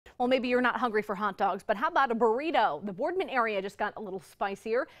Well, maybe you're not hungry for hot dogs, but how about a burrito? The Boardman area just got a little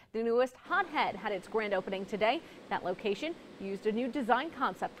spicier. The newest Hothead had its grand opening today. That location used a new design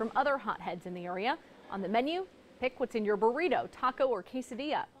concept from other Hotheads in the area. On the menu, pick what's in your burrito, taco, or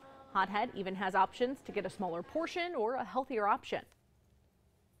quesadilla. Hothead even has options to get a smaller portion or a healthier option.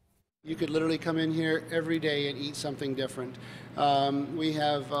 You could literally come in here every day and eat something different. We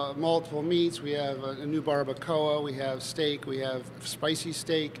have multiple meats. We have a new barbacoa. We have steak. We have spicy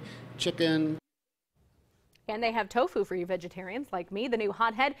steak, chicken. And they have tofu for you vegetarians like me. The new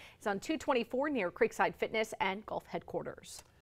Hothead is on 224 near Creekside Fitness and Golf Headquarters.